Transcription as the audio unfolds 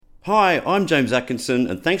Hi, I'm James Atkinson,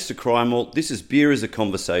 and thanks to Crymalt, this is Beer as a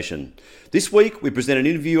Conversation. This week, we present an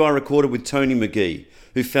interview I recorded with Tony Magee,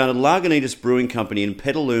 who founded Lagunitas Brewing Company in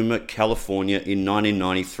Petaluma, California in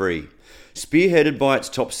 1993. Spearheaded by its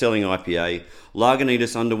top-selling IPA,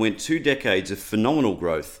 Lagunitas underwent 2 decades of phenomenal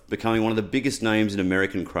growth, becoming one of the biggest names in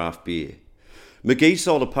American craft beer. Magee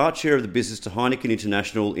sold a part share of the business to Heineken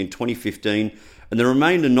International in 2015, and the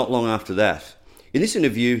remainder not long after that. In this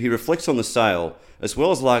interview, he reflects on the sale, as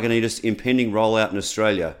well as Lagunitas' impending rollout in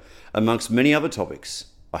Australia, amongst many other topics.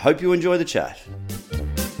 I hope you enjoy the chat.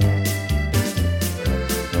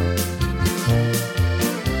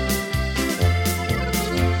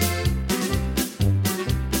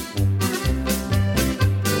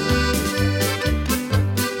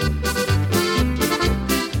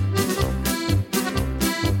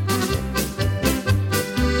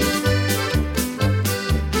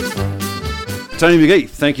 Tony Magee,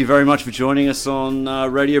 thank you very much for joining us on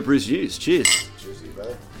Radio Brews News. Cheers. Cheers to you,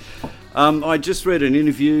 brother. I just read an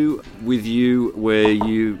interview with you where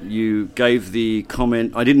you gave the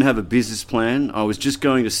comment, I didn't have a business plan. I was just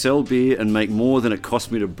going to sell beer and make more than it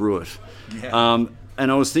cost me to brew it. Yeah.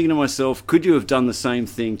 And I was thinking to myself, could you have done the same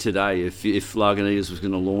thing today if Lagunitas was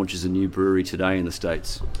going to launch as a new brewery today in the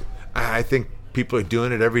States? I think people are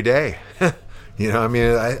doing it every day. You know, I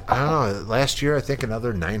mean, I don't know. Last year, I think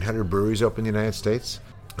another 900 breweries opened in the United States.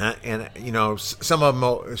 And, you know, some of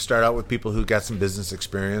them start out with people who got some business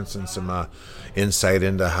experience and some insight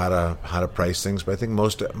into how to price things. But I think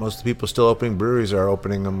most of the people still opening breweries are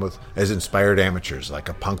opening them as inspired amateurs, like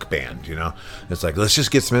a punk band, you know. It's like, let's just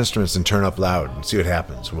get some instruments and turn up loud and see what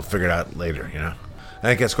happens. We'll figure it out later, you know. I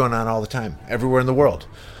think that's going on all the time, everywhere in the world.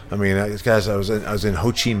 I mean, guys, I was in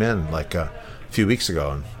Ho Chi Minh, like a few weeks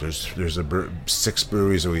ago, and there's 6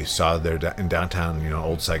 breweries that we saw there in downtown, you know,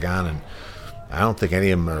 Old Saigon, and I don't think any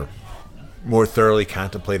of them are more thoroughly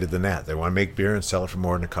contemplated than that. They want to make beer and sell it for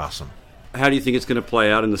more than it costs them. How do you think it's going to play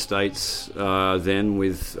out in the States then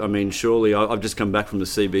with, I mean, surely I've just come back from the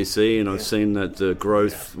CBC and I've seen that the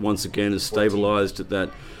growth once again has stabilised at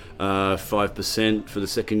that 5% for the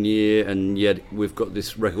second year, and yet we've got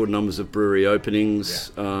this record numbers of brewery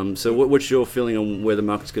openings. So what's your feeling on where the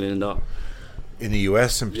market's going to end up? In the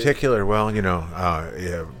U.S. in particular, well, you know,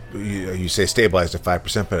 you say stabilized at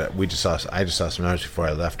 5%, but I just saw some numbers before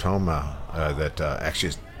I left home that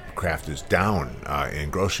actually craft is down in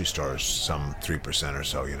grocery stores some 3% or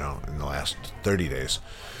so, you know, in the last 30 days.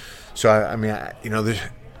 So I mean, you know,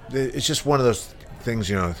 it's just one of those things,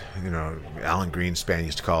 you know, Alan Greenspan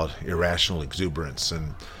used to call it irrational exuberance,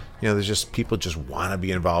 and you know, there's just people just want to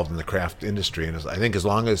be involved in the craft industry, and I think as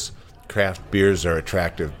long as craft beers are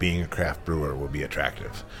attractive, being a craft brewer will be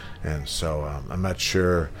attractive. And so I'm not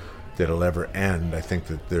sure that it'll ever end. I think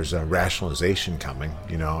that there's a rationalization coming,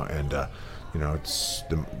 you know, and you know,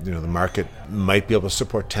 the market might be able to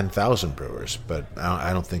support 10,000 brewers, but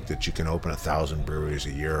I don't think that you can open 1,000 breweries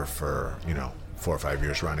a year for, you know, 4 or 5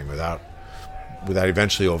 years running without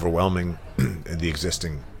eventually overwhelming the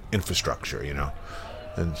existing infrastructure, you know.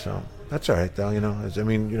 And so that's all right, though, you know. I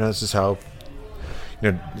mean, you know, this is how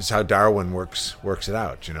Darwin works it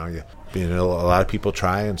out. You know, a lot of people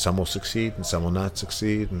try, and some will succeed, and some will not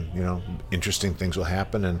succeed, and you know, interesting things will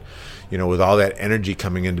happen. And you know, with all that energy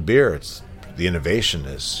coming into beer, the innovation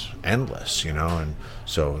is endless. You know, and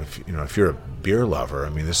so if you're a beer lover, I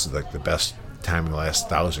mean, this is like the best time in the last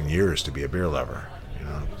 1,000 years to be a beer lover. You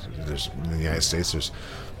know, in the United States, there's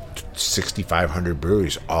 6,500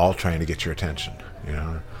 breweries all trying to get your attention. You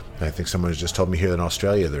know, and I think someone just told me here in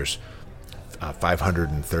Australia there's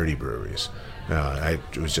 530 breweries. I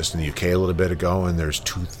was just in the UK a little bit ago, and there's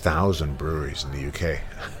 2,000 breweries in the UK.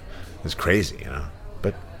 It's crazy, you know.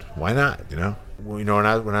 But why not, you know? Well, you know, when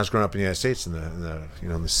I was growing up in the United States in the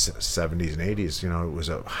 70s and 80s, you know, it was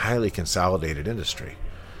a highly consolidated industry.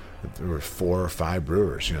 There were 4 or 5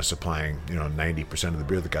 brewers, you know, supplying, you know, 90% of the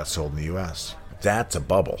beer that got sold in the U.S. That's a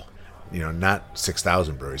bubble, you know, not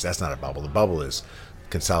 6,000 breweries. That's not a bubble. The bubble is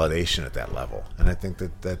consolidation at that level, and I think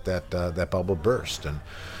that bubble burst,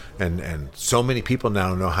 and so many people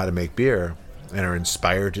now know how to make beer and are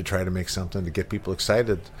inspired to try to make something to get people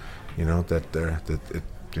excited. You know, this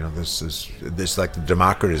like the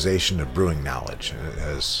democratization of brewing knowledge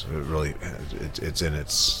has really it's in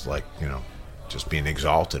its, like, you know, just being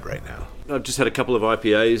exalted right now. I've just had a couple of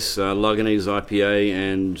IPAs, Lagunitas IPA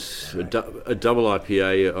and a double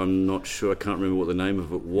IPA. I'm not sure, I can't remember what the name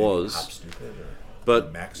of it was.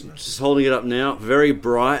 But just holding it up now, very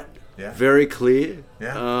bright, very clear.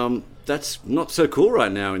 Yeah. That's not so cool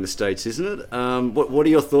right now in the States, isn't it? What are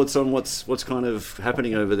your thoughts on what's kind of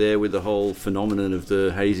happening over there with the whole phenomenon of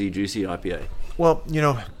the hazy, juicy IPA? Well, you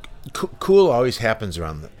know, cool always happens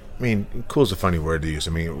around I mean, cool is a funny word to use.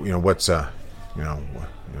 I mean, what's what's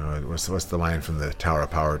the line from the Tower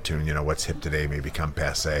of Power tune? What's hip today may become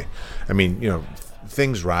passé. I mean,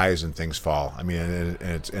 things rise and things fall. I mean, and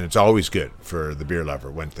it's always good for the beer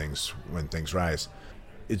lover when things rise.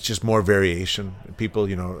 It's just more variation. People,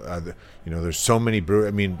 there's so many breweries.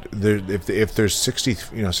 I mean, if there's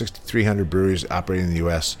 6,300 breweries operating in the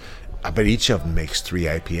U.S., I bet each of them makes 3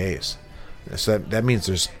 IPAs. So that means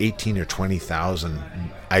there's 18 or 20,000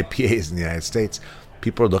 IPAs in the United States.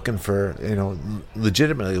 People are looking for,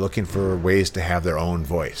 legitimately looking for ways to have their own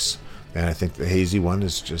voice. And I think the hazy one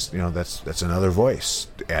is just, that's another voice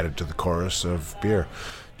added to the chorus of beer.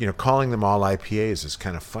 Calling them all IPAs is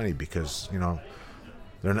kind of funny because,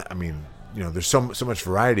 they're not, I mean, there's so much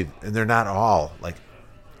variety, and they're not all like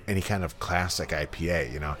any kind of classic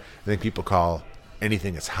IPA, I think people call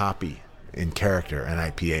anything that's hoppy in character an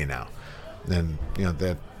IPA now. Then,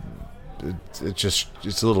 that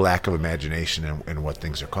it's a little lack of imagination in what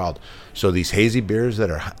things are called. So these hazy beers that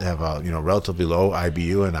have a relatively low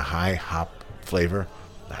IBU and a high hop flavor,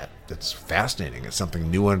 that's fascinating. It's something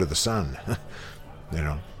new under the sun.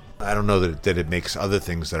 I don't know that it makes other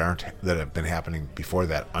things that have been happening before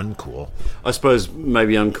that uncool. I suppose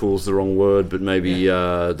maybe uncool is the wrong word, but maybe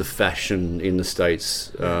the fashion in the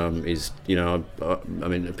States is, I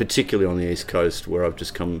mean, particularly on the East Coast where I've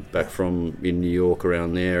just come back from in New York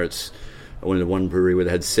around there. I went to one brewery where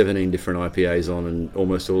they had 17 different IPAs on, and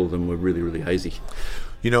almost all of them were really, really hazy.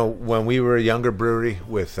 When we were a younger brewery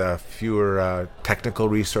with fewer technical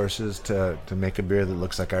resources to make a beer that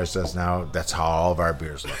looks like ours does now, that's how all of our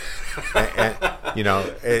beers look.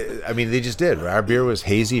 I mean, they just did. Our beer was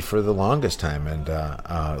hazy for the longest time, and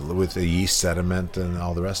with the yeast sediment and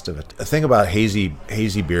all the rest of it. The thing about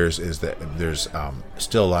hazy beers is that there's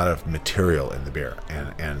still a lot of material in the beer,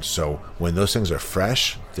 and so when those things are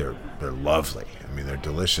fresh, they're lovely. I mean, they're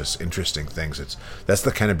delicious, interesting things. That's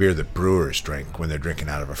the kind of beer that brewers drink when they're drinking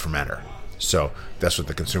out of a fermenter. So that's what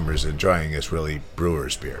the consumer is enjoying, is really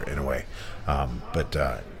brewers' beer in a way. But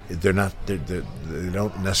they're not. They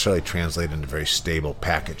don't necessarily translate into very stable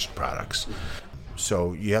packaged products.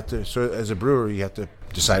 So you have to. So as a brewer, you have to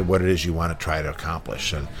decide what it is you want to try to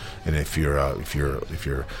accomplish, and if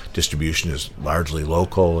your distribution is largely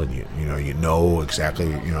local and you know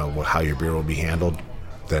exactly how your beer will be handled,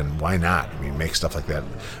 then why not? I mean, make stuff like that.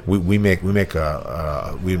 We made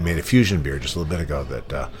a fusion beer just a little bit ago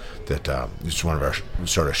that it's one of our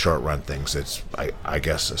sort of short run things. It's I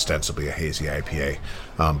guess ostensibly a hazy IPA,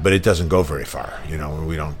 but it doesn't go very far.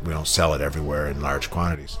 We don't sell it everywhere in large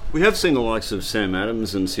quantities. We have seen the likes of Sam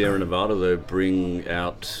Adams and Sierra Nevada though bring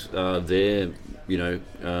out their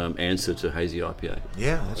answer to hazy IPA.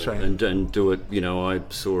 Yeah, that's right. And do it. I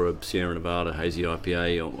saw a Sierra Nevada hazy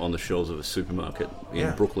IPA on the shelves of a supermarket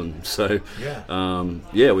in Brooklyn. So,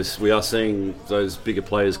 we are seeing those bigger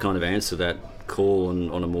players kind of answer that call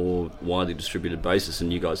on a more widely distributed basis,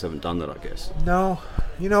 and you guys haven't done that, I guess. No,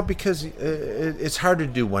 because it's hard to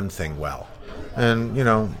do one thing well, and I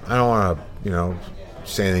don't want to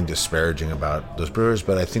say anything disparaging about those brewers,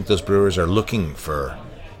 but I think those brewers are looking for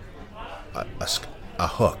a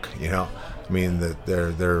hook, I mean, that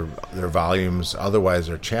their volumes otherwise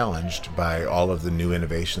are challenged by all of the new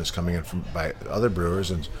innovations coming in by other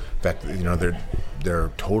brewers, and in fact,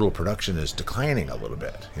 their total production is declining a little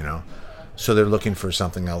bit, so they're looking for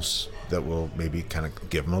something else that will maybe kind of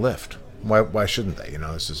give them a lift. Why shouldn't they?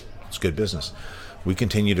 It's good business. We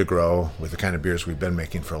continue to grow with the kind of beers we've been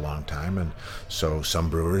making for a long time, and so some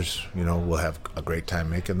brewers, will have a great time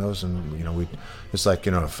making those, and it's like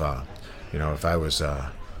if I was,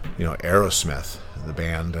 Aerosmith, the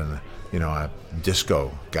band, and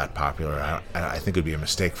disco got popular, I think it would be a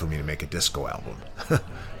mistake for me to make a disco album.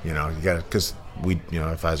 You got to, because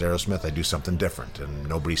if I was Aerosmith, I'd do something different, and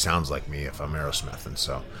nobody sounds like me if I'm Aerosmith, and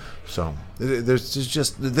so there's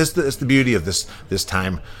just this. It's the beauty of this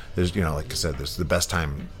time. There's like I said, there's the best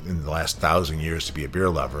time in the last 1,000 years to be a beer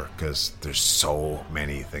lover, because there's so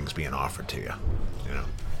many things being offered to you.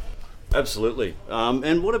 Absolutely.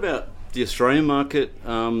 And what about the Australian market?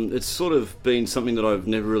 It's sort of been something that I've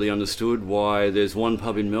never really understood, why there's one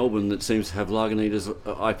pub in Melbourne that seems to have Lagunitas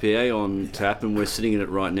IPA on tap, and we're sitting in it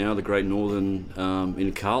right now, the Great Northern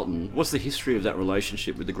in Carlton. What's the history of that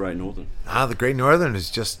relationship with the Great Northern? The Great Northern has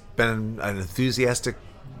just been an enthusiastic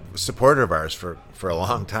supporter of ours for a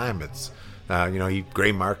long time. It's he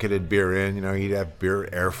gray marketed beer in, he'd have beer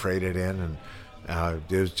air freighted in, and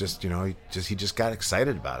it was just he just got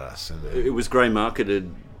excited about us. And it was gray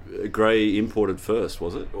marketed. Grey imported first,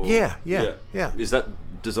 was it? Or, yeah. Is that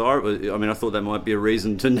desirable? I mean, I thought that might be a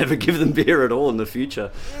reason to never give them beer at all in the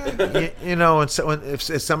future. And so if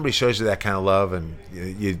somebody shows you that kind of love, and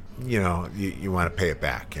you want to pay it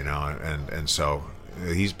back, and so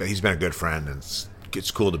he's been a good friend, and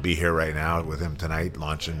it's cool to be here right now with him tonight,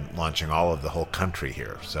 launching all of the whole country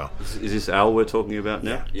here. So is this Al we're talking about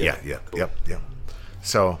now? Yeah. Cool. Yep.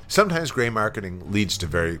 So sometimes gray marketing leads to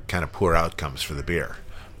very kind of poor outcomes for the beer,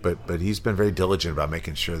 but he's been very diligent about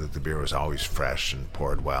making sure that the beer was always fresh and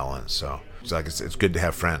poured well, and so it's good to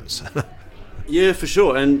have friends. Yeah, for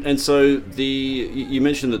sure. And so you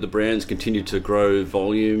mentioned that the brands continue to grow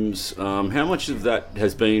volumes. How much of that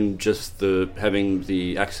has been just having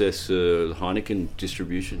the access to Heineken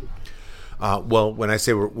distribution? Well, when I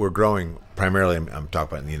say we're growing, primarily I'm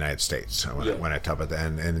talking about in the United States. When I talk about that,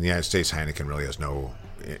 and in the United States, Heineken really has no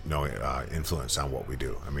influence on what we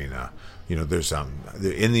do. I mean, there's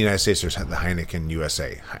in the United States there's the Heineken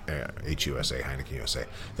USA, HUSA, Heineken USA.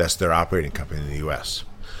 That's their operating company in the U.S.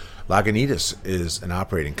 Lagunitas is an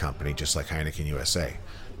operating company just like Heineken USA.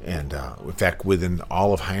 And in fact, within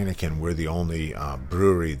all of Heineken, we're the only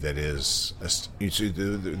brewery that is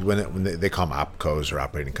when they call them opcos or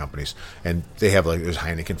operating companies, and they have there's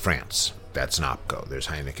Heineken France, that's an opco. There's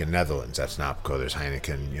Heineken Netherlands, that's an opco. There's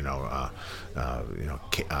Heineken,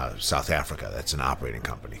 South Africa, that's an operating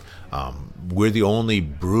company. We're the only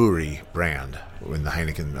brewery brand in the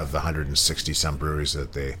Heineken of the 160 some breweries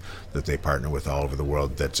that they partner with all over the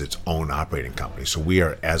world that's its own operating company. So we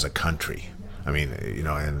are as a country. I mean,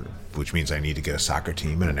 and which means I need to get a soccer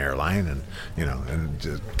team and an airline, and and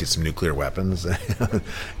just get some nuclear weapons,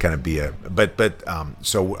 kind of be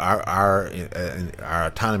so our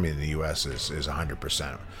autonomy in the U.S. is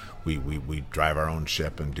 100%. We drive our own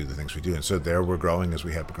ship and do the things we do, and so there we're growing as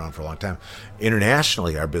we have been growing for a long time.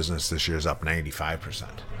 Internationally, our business this year is up 95%,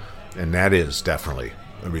 and that is definitely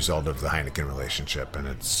a result of the Heineken relationship, and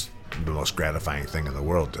it's the most gratifying thing in the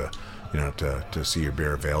world to see your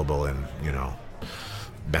beer available in,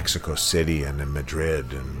 Mexico City and in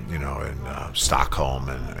Madrid and, in Stockholm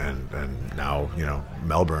and now,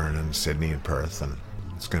 Melbourne and Sydney and Perth, and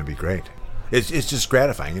it's going to be great. It's just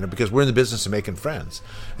gratifying, because we're in the business of making friends,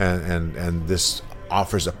 and this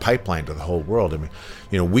offers a pipeline to the whole world. I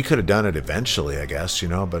mean, we could have done it eventually, I guess,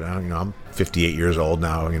 but I'm 58 years old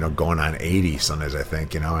now, going on 80 sometimes, I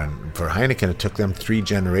think, and for Heineken, it took them 3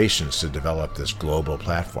 generations to develop this global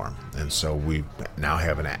platform. And so we now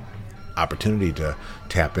have an opportunity to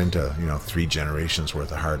tap into, 3 generations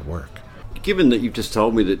worth of hard work. Given that you've just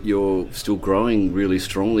told me that you're still growing really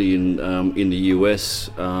strongly in the US,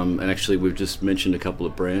 and actually we've just mentioned a couple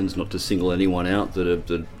of brands, not to single anyone out, that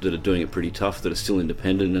are doing it pretty tough, that are still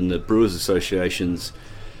independent, and the Brewers Association's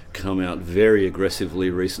come out very aggressively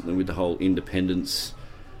recently with the whole independence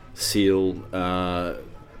seal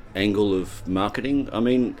angle of marketing. I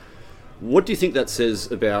mean, what do you think that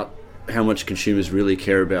says about how much consumers really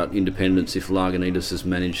care about independence if Lagunitas has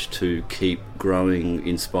managed to keep growing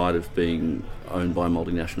in spite of being owned by a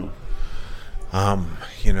multinational?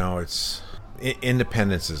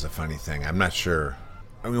 Independence is a funny thing. I'm not sure.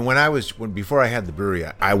 I mean, before I had the brewery,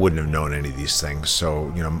 I wouldn't have known any of these things.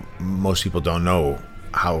 So, most people don't know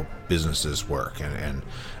how businesses work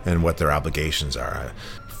and what their obligations are.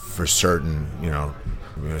 For certain,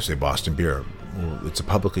 say Boston Beer, it's a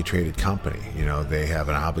publicly traded company. They have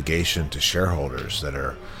an obligation to shareholders that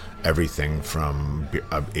are everything from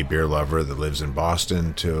a beer lover that lives in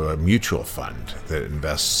Boston to a mutual fund that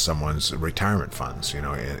invests someone's retirement funds,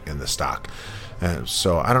 in the stock.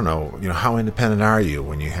 So I don't know, how independent are you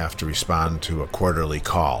when you have to respond to a quarterly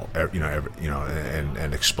call,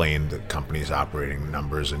 and explain the company's operating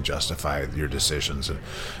numbers and justify your decisions,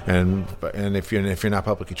 and if you're not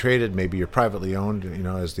publicly traded, maybe you're privately owned,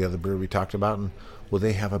 as the other brewery we talked about, and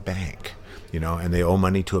they have a bank, and they owe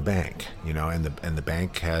money to a bank, and the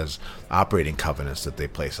bank has operating covenants that they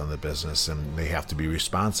place on the business, and they have to be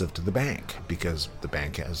responsive to the bank because the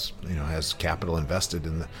bank has capital invested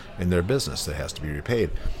in their business that has to be repaid.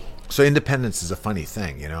 So independence is a funny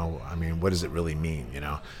thing, I mean, what does it really mean?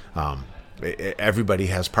 Everybody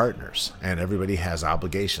has partners and everybody has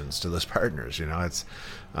obligations to those partners. It's,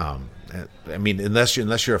 I mean, unless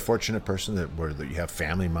you're a fortunate person that you have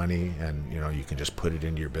family money and you can just put it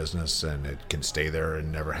into your business and it can stay there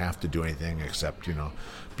and never have to do anything except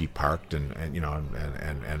be parked and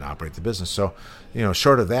operate the business. So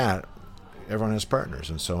short of that, everyone has partners,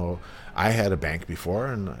 and so I had a bank before,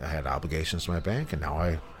 and I had obligations to my bank, and now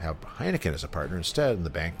I have Heineken as a partner instead, and the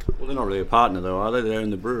bank. Well, they're not really a partner, though, are they? They're in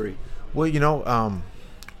the brewery. Well,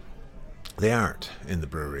 They aren't in the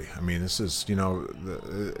brewery. I mean, this is,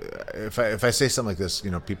 if I say something like this,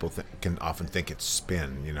 people can often think it's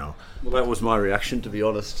spin. Well, that was my reaction, to be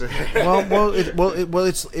honest. It's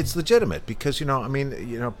legitimate because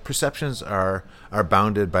perceptions are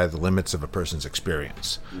bounded by the limits of a person's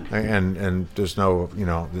experience, and there's no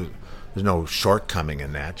shortcoming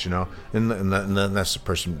in that, unless a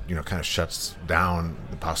person, kind of shuts down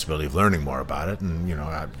the possibility of learning more about it. And,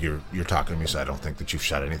 you're talking to me, so I don't think that you've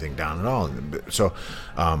shut anything down at all. So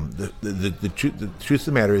the truth of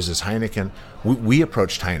the matter is Heineken, we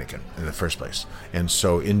approached Heineken in the first place. And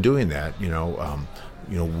so in doing that, we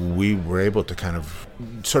were able to kind of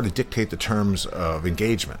sort of dictate the terms of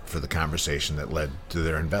engagement for the conversation that led to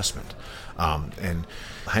their investment. And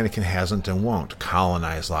Heineken hasn't and won't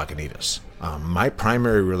colonize Lagunitas. My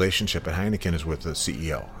primary relationship at Heineken is with the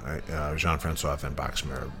CEO, Jean-Francois van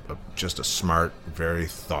Boxmeer, just a smart, very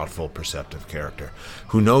thoughtful, perceptive character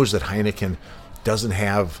who knows that Heineken doesn't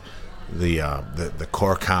have the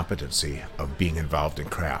core competency of being involved in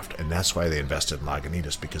craft, and that's why they invested in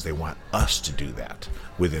Lagunitas, because they want us to do that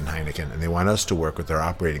within Heineken, and they want us to work with their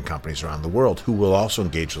operating companies around the world who will also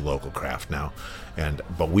engage the local craft now,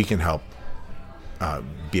 but we can help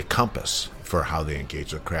be a compass for how they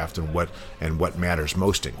engage with craft and what matters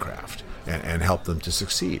most in craft, and help them to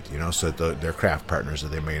succeed, so that their craft partners that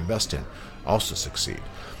they may invest in also succeed.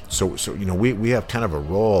 So we have kind of a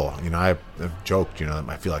role. I've joked, that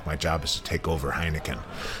I feel like my job is to take over Heineken,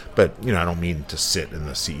 but I don't mean to sit in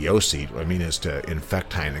the CEO seat. What I mean is to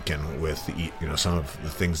infect Heineken with some of the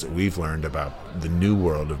things that we've learned about the new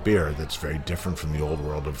world of beer that's very different from the old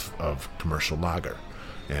world of commercial lager,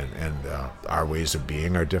 and our ways of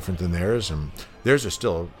being are different than theirs, and theirs are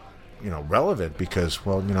still relevant because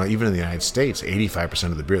even in the United States,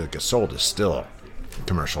 85% of the beer that gets sold is still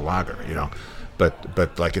commercial lager.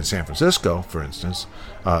 But like in San Francisco, for instance,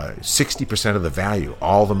 60% of the value,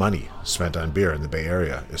 all the money spent on beer in the Bay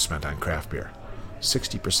Area is spent on craft beer.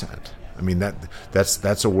 60%. I mean,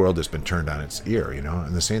 that's a world that's been turned on its ear,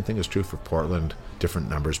 And the same thing is true for Portland, different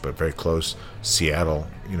numbers, but very close. Seattle,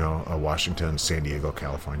 Washington, San Diego,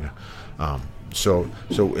 California. So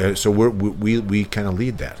we kind of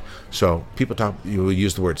lead that. So people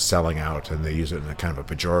use the word selling out, and they use it in a kind of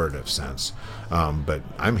a pejorative sense. But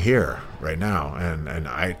I'm here right now, and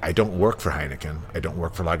I don't work for Heineken. I don't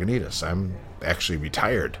work for Lagunitas. I'm actually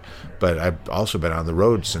retired, but I've also been on the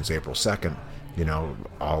road since April 2nd. In Ho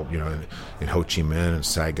Chi Minh and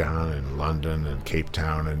Saigon and London and Cape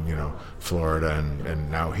Town and Florida and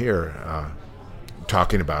now here,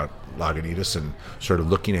 talking about Lagunitas and sort of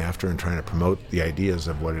looking after and trying to promote the ideas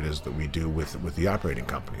of what it is that we do with the operating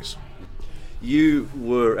companies. You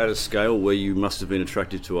were at a scale where you must have been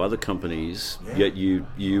attracted to other companies, yet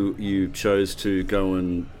you chose to go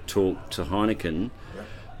and talk to Heineken.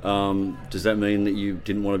 Does that mean that you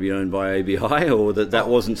didn't want to be owned by ABI, or that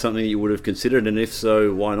wasn't something that you would have considered? And if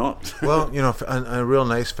so, why not? Well, a real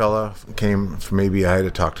nice fella came from ABI to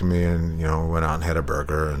talk to me, and went out and had a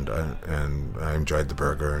burger, and I enjoyed the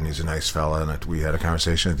burger, and he's a nice fella, and we had a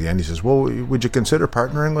conversation at the end. He says, "Well, would you consider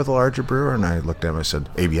partnering with a larger brewer?" And I looked at him, I said,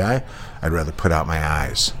 "ABI, I'd rather put out my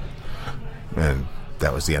eyes," and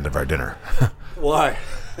that was the end of our dinner. Why?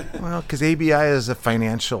 Well, because ABI is a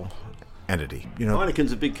financial entity.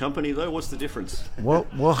 Heineken's a big company, though. What's the difference? Well,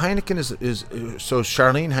 Heineken is so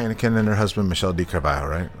Charlene Heineken and her husband Michel Di Carvalho,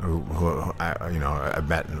 right? Who I've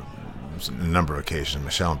met on a number of occasions.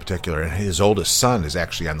 Michel in particular, and his oldest son is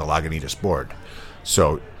actually on the Lagunitas board.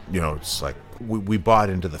 So it's like we bought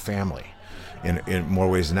into the family in more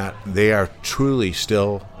ways than not. They are truly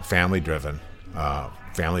still a family-driven,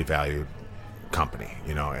 family-valued company.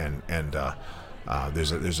 And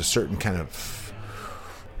there's a certain kind of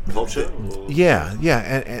culture? Yeah,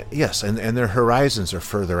 and yes, and their horizons are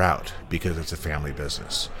further out because it's a family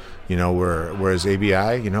business. Whereas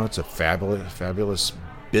ABI, it's a fabulous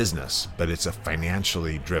business, but it's a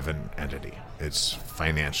financially driven entity. It's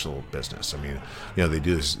financial business. I mean, they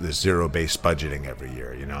do this zero-based budgeting every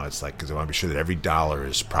year. It's like because they want to be sure that every dollar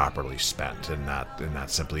is properly spent and not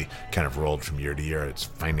simply kind of rolled from year to year. It's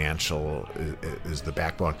financial is the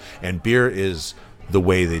backbone, and beer is the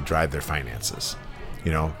way they drive their finances.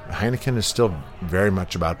 Heineken is still very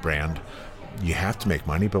much about brand. You have to make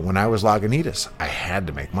money, but when I was Lagunitas, I had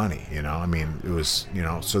to make money. I mean, it was,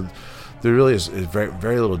 so there really is very,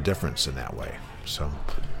 very little difference in that way. So,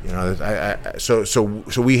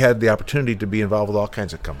 so we had the opportunity to be involved with all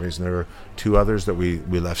kinds of companies, and there were two others that we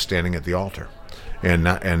left standing at the altar, and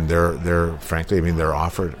they're frankly, I mean, their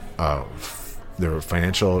offer, their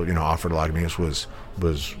financial, offer to Lagunitas was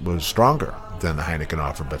stronger than the Heineken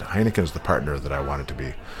offer, but Heineken is the partner that I wanted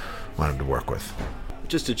to work with.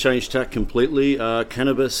 just to change tack completely,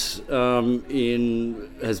 cannabis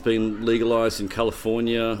has been legalised in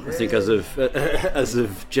California, I think, as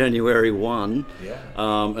of January 1. Yeah.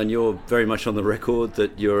 And you're very much on the record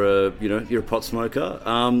that you're a pot smoker.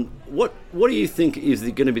 What do you think is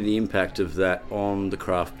going to be the impact of that on the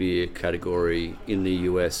craft beer category in the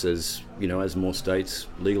US as more states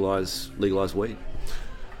legalise weed?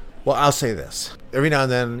 Well, I'll say this. Every now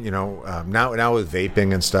and then, now with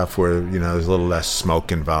vaping and stuff where, there's a little less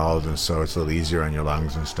smoke involved, and so it's a little easier on your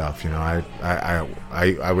lungs and stuff, I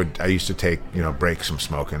used to take, breaks from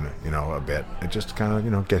smoking, a bit, and just kind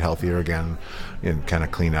of, get healthier again and kind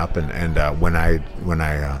of clean up. And when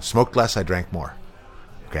I smoked less, I drank more.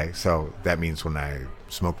 Okay, so that means when I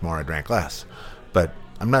smoked more, I drank less. But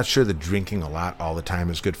I'm not sure that drinking a lot all the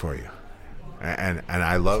time is good for you. And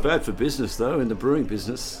I love. It's bad for business, though, in the brewing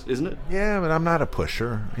business, isn't it? Yeah, but I'm not a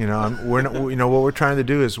pusher. We're not, what we're trying to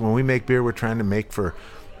do is when we make beer, we're trying to make for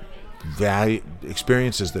value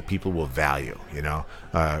experiences that people will value.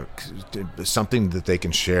 Something that they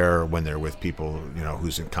can share when they're with people,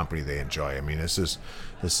 whose in company they enjoy. I mean, this is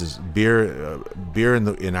beer. Beer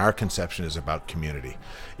in our conception is about community.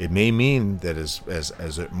 It may mean that as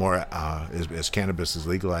cannabis is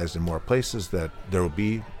legalized in more places, that there will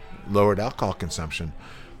be lowered alcohol consumption,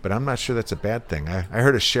 but I'm not sure that's a bad thing. I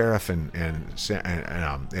heard a sheriff in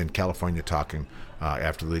California talking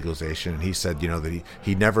after legalization, and he said, that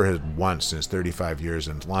he never had once in his 35 years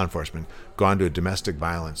in law enforcement gone to a domestic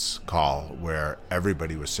violence call where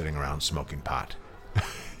everybody was sitting around smoking pot.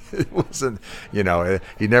 It wasn't, he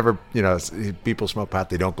never, people smoke pot,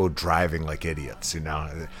 they don't go driving like idiots,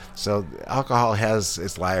 So alcohol has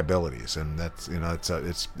its liabilities, and that's,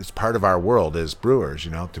 it's part of our world as brewers,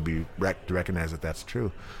 to recognize that that's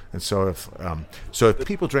true. And so if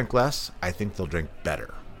people drink less, I think they'll drink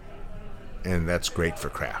better, and that's great for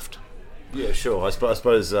craft. Yeah, sure. I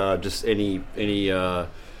suppose just any in a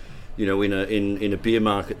beer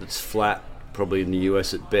market that's flat, probably in the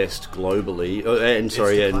US at best, globally,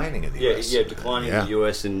 declining in the US. Declining in the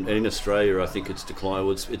US, and in Australia, I think it's declined.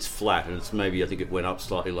 Well, it's flat, and it's maybe I think it went up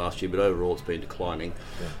slightly last year, but overall it's been declining.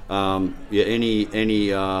 Yeah. Any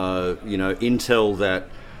intel that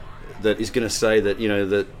is going to say that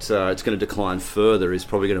it's going to decline further is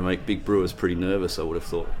probably going to make big brewers pretty nervous, I would have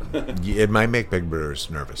thought. It might make big brewers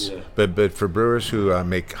nervous, but for brewers who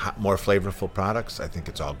make more flavorful products, I think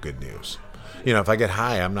it's all good news. If I get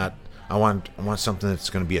high, I want something that's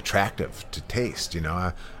going to be attractive to taste.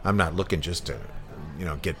 I'm not looking just to,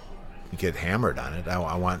 get hammered on it.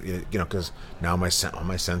 I want, because now my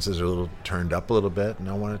senses are a little turned up a little bit, and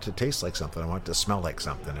I want it to taste like something. I want it to smell like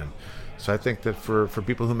something. And so I think that for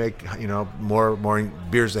people who make, more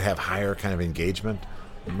beers that have higher kind of engagement,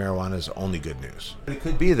 marijuana is only good news. It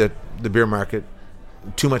could be that the beer market,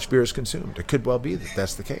 too much beer is consumed. It could well be that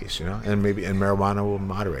that's the case, and marijuana will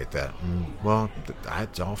moderate that. Well,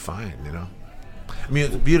 it's all fine, I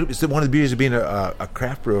mean, it's one of the beauties of being a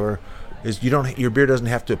craft brewer is your beer doesn't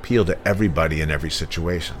have to appeal to everybody in every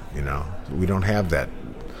situation. We don't have that.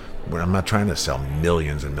 I'm not trying to sell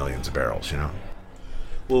millions and millions of barrels.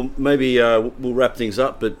 Well, maybe we'll wrap things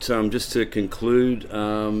up, but just to conclude,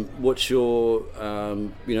 what's your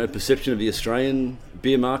perception of the Australian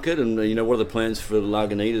beer market, and what are the plans for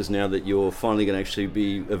Lagunitas now that you're finally going to actually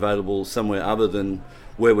be available somewhere other than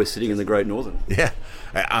where we're sitting in the Great Northern? Yeah,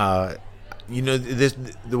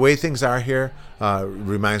 the way things are here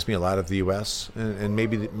reminds me a lot of the U.S. and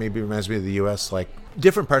maybe reminds me of the U.S. Like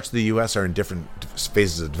different parts of the U.S. are in different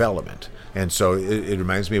phases of development. And so it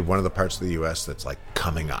reminds me of one of the parts of the U.S. that's like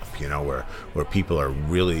coming up, where people are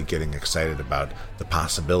really getting excited about the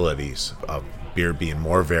possibilities of beer being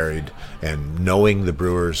more varied and knowing the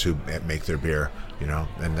brewers who make their beer, and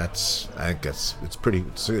I think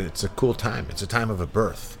it's a cool time. It's a time of a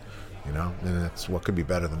birth, and that's what could be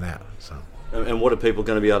better than that. So. And what are people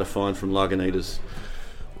going to be able to find from Lagunitas?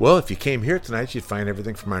 Well, if you came here tonight, you'd find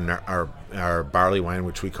everything from our barley wine,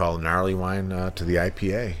 which we call gnarly wine, to the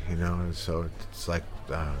IPA. And so it's like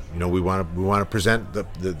we want to present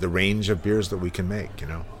the range of beers that we can make.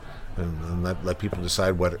 And let people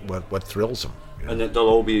decide what thrills them. And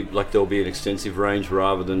there'll be an extensive range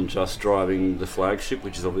rather than just driving the flagship,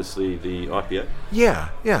 which is obviously the IPA. Yeah,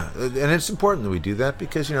 and it's important that we do that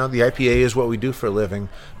because the IPA is what we do for a living,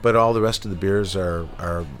 but all the rest of the beers are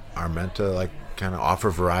meant to kind of offer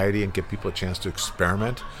variety and give people a chance to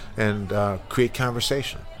experiment and create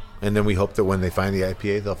conversation. And then we hope that when they find the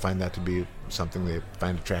IPA, they'll find that to be something they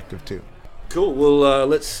find attractive too. Cool. Well,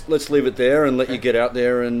 let's leave it there and let you get out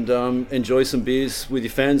there and enjoy some beers with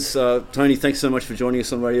your fans. Tony, thanks so much for joining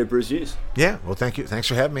us on Radio Brews News. Yeah. Well, thank you. Thanks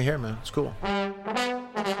for having me here, man. It's cool.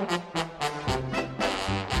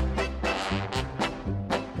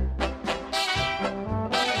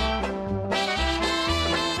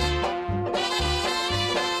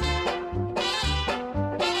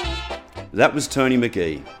 That was Tony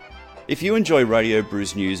Magee. If you enjoy Radio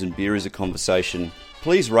Brews News and Beer is a Conversation,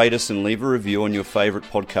 please rate us and leave a review on your favourite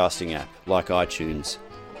podcasting app, like iTunes.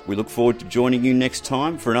 We look forward to joining you next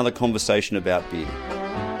time for another conversation about beer.